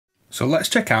So let's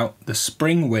check out the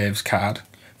Spring Waves card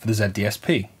for the Z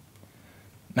DSP.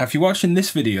 Now if you're watching this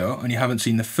video and you haven't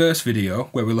seen the first video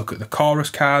where we look at the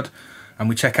chorus card and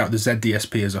we check out the Z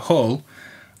DSP as a whole,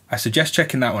 I suggest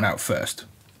checking that one out first.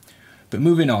 But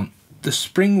moving on, the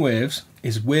Spring Waves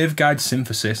is Waveguide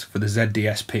Synthesis for the Z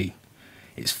DSP.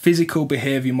 It's physical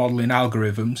behaviour modelling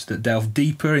algorithms that delve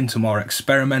deeper into more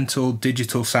experimental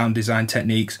digital sound design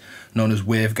techniques known as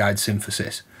waveguide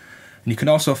synthesis. And you can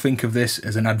also think of this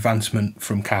as an advancement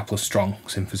from K+Strong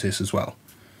synthesis as well.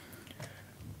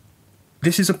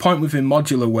 This is a point within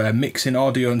Modular where mixing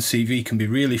audio and CV can be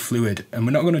really fluid, and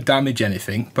we're not going to damage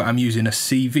anything, but I'm using a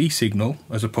CV signal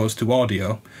as opposed to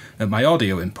audio at my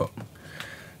audio input.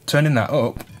 Turning that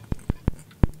up,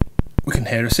 we can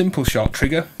hear a simple short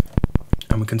trigger,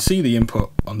 and we can see the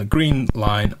input on the green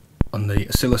line on the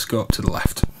oscilloscope to the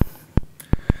left.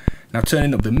 Now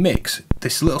turning up the mix,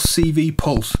 this little CV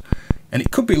pulse, and it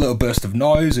could be a little burst of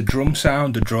noise, a drum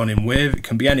sound, a drone-in wave, it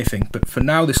can be anything, but for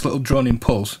now this little drone-in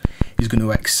pulse is going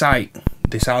to excite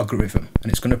this algorithm and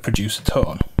it's going to produce a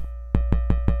tone.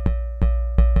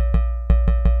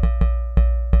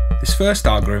 This first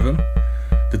algorithm,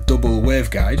 the double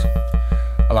waveguide,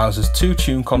 allows us 2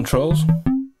 tune controls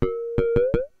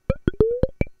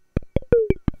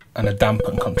and a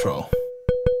dampen control.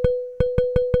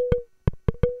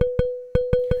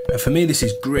 And for me this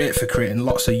is great for creating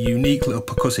lots of unique little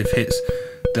percussive hits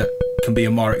that can be a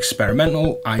more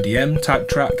experimental IDM type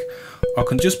track, or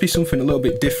can just be something a little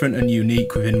bit different and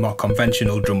unique within more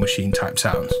conventional drum machine type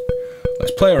sounds.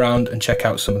 Let's play around and check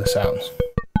out some of the sounds.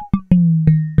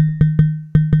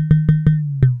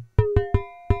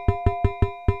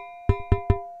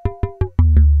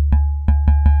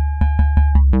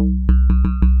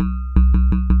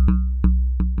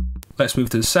 Let's move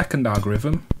to the second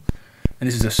algorithm, and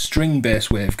this is a string-based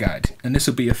waveguide, and this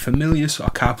will be a familiar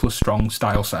sort of K+Strong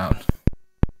style sound.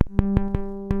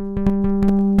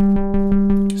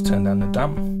 Just turn down the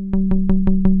damp,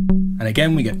 and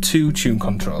again we get 2 tune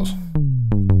controls.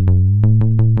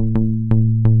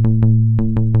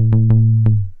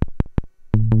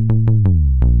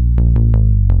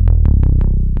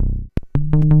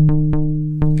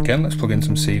 Again, let's plug in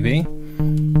some CV,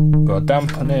 go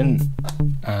dampening,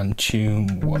 and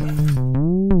tune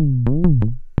 1.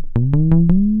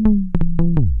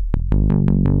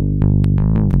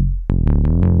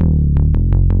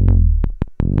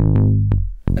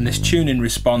 And this tuning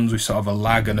responds with sort of a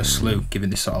lag and a slew,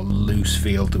 giving this sort of loose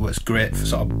feel that works great for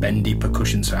sort of bendy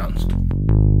percussion sounds.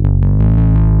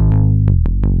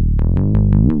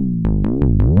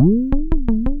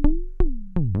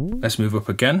 Let's move up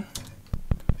again,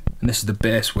 and this is the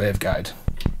bass waveguide.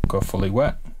 Go fully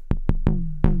wet.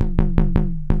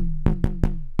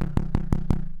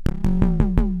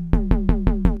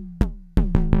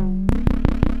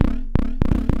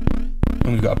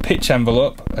 And we've got a pitch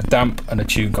envelope, a damp and a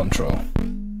tune control.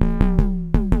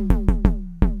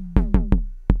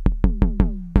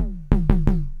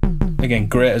 Again,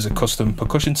 great as a custom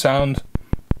percussion sound,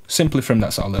 simply from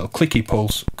that sort of little clicky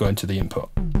pulse going to the input.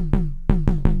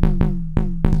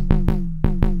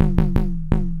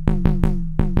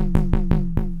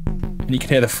 And you can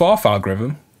hear the fourth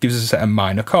algorithm gives us a set of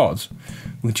minor chords.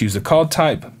 We can choose the chord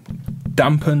type,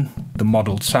 dampen the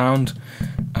modelled sound,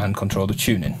 and control the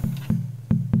tuning.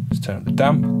 Let's turn up the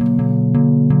damp.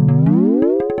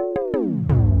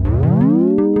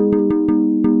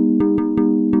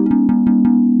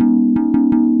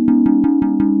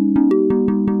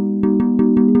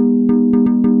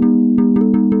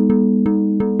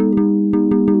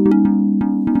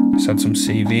 Let's add some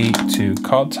CV to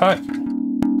chord type.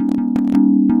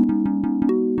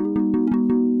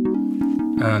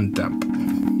 And damp.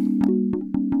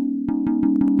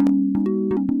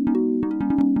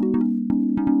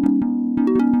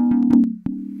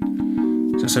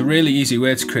 So it's a really easy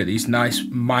way to create these nice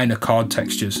minor chord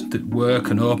textures that work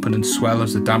and open and swell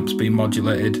as the damp's being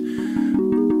modulated,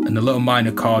 and the little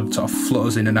minor chord sort of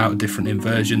flutters in and out of different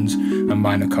inversions and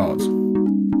minor chords.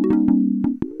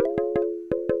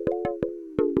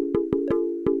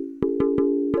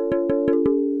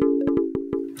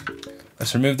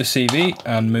 Let's remove the CV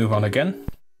and move on again.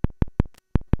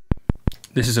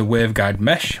 This is a waveguide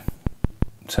mesh,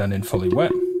 turn in fully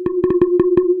wet.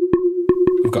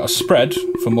 We've got a spread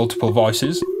for multiple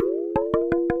voices.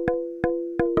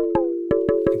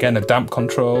 Again, a damp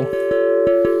control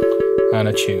and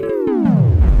a tune.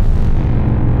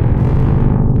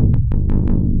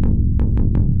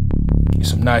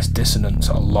 Some nice dissonant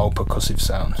or low percussive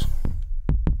sounds.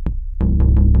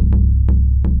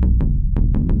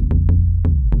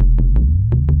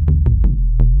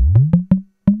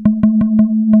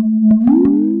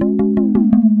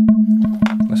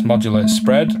 modulate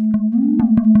spread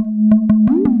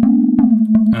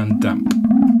and damp.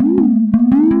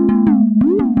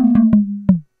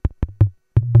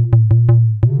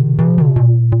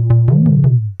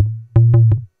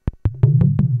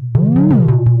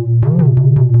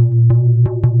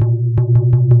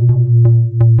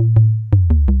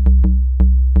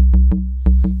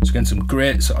 Again, some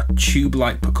great sort of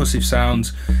tube-like percussive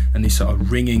sounds and these sort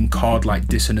of ringing chord-like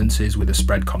dissonances with a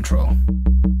spread control.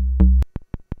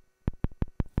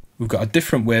 We've got a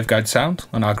different waveguide sound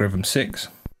on algorithm 6.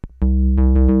 It's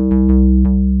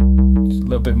a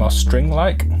little bit more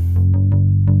string-like.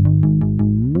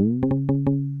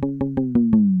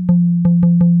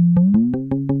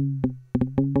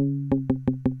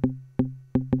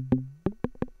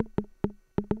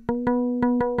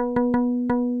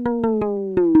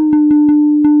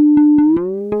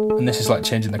 And this is like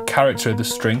changing the character of the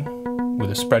string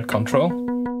with a spread control.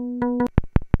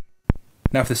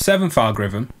 Now for the 7th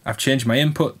algorithm, I've changed my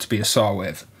input to be a saw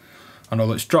wave. And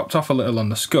although it's dropped off a little on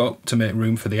the scope to make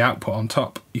room for the output on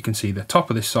top, you can see the top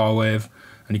of this saw wave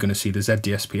and you're going to see the Z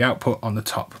DSP output on the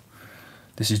top.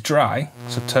 This is dry,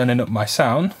 so turning up my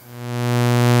sound,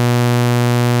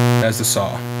 there's the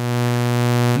saw.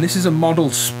 And this is a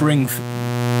modelled spring,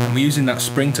 and we're using that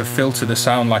spring to filter the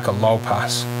sound like a low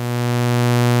pass.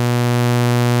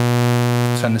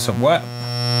 Turn this up wet.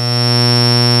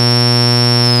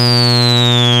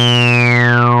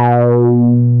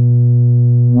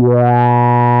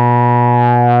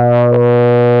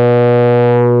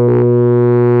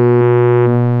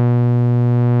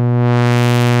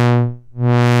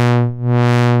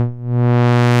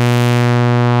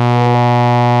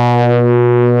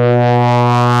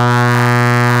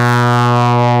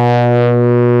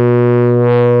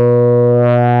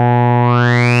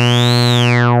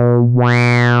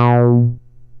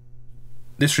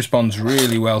 This responds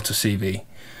really well to CV.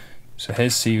 So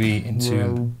here's CV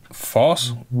into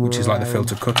force, which is like the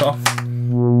filter cutoff.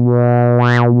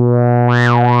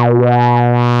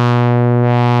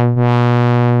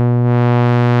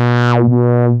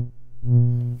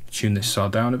 Tune this saw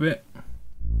down a bit.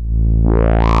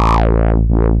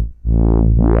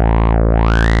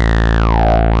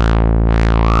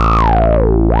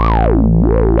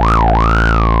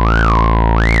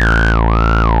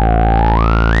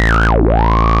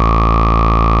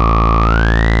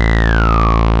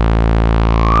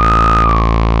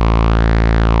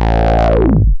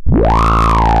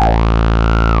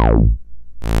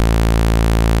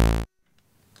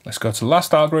 Let's go to the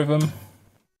last algorithm.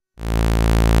 Turn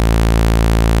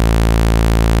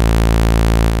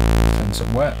this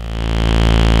up wet.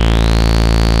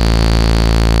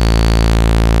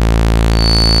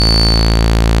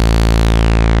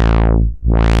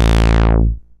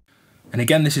 And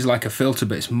again, this is like a filter,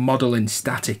 but it's modelling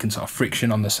static and sort of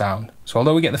friction on the sound. So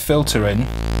although we get the filter in, we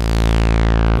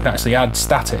can actually add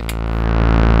static.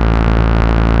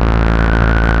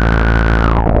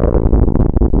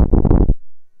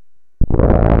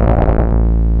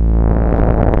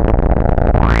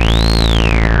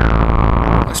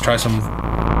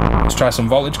 Let's try some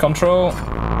voltage control. A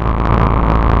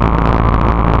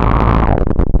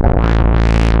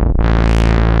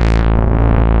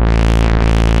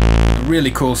really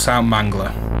cool sound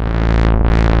mangler.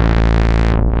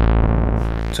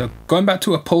 So going back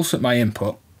to a pulse at my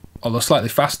input, although slightly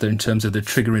faster in terms of the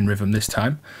triggering rhythm this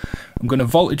time, I'm going to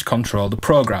voltage control the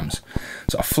programs.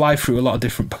 So I fly through a lot of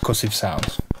different percussive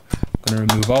sounds. I'm going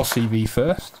to remove all CV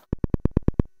first.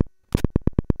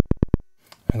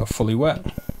 And go fully wet.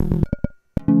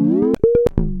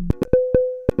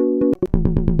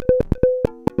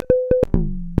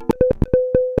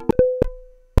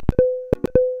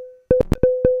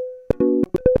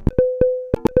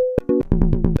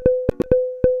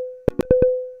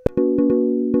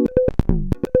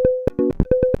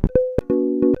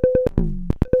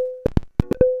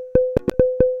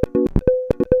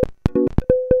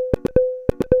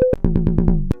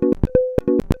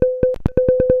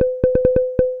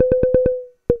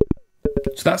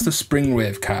 So that's the spring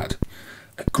wave card.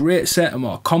 A great set of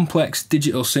more complex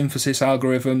digital synthesis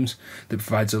algorithms that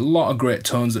provides a lot of great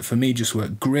tones that for me just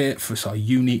work great for sort of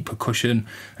unique percussion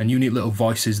and unique little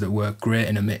voices that work great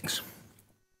in a mix.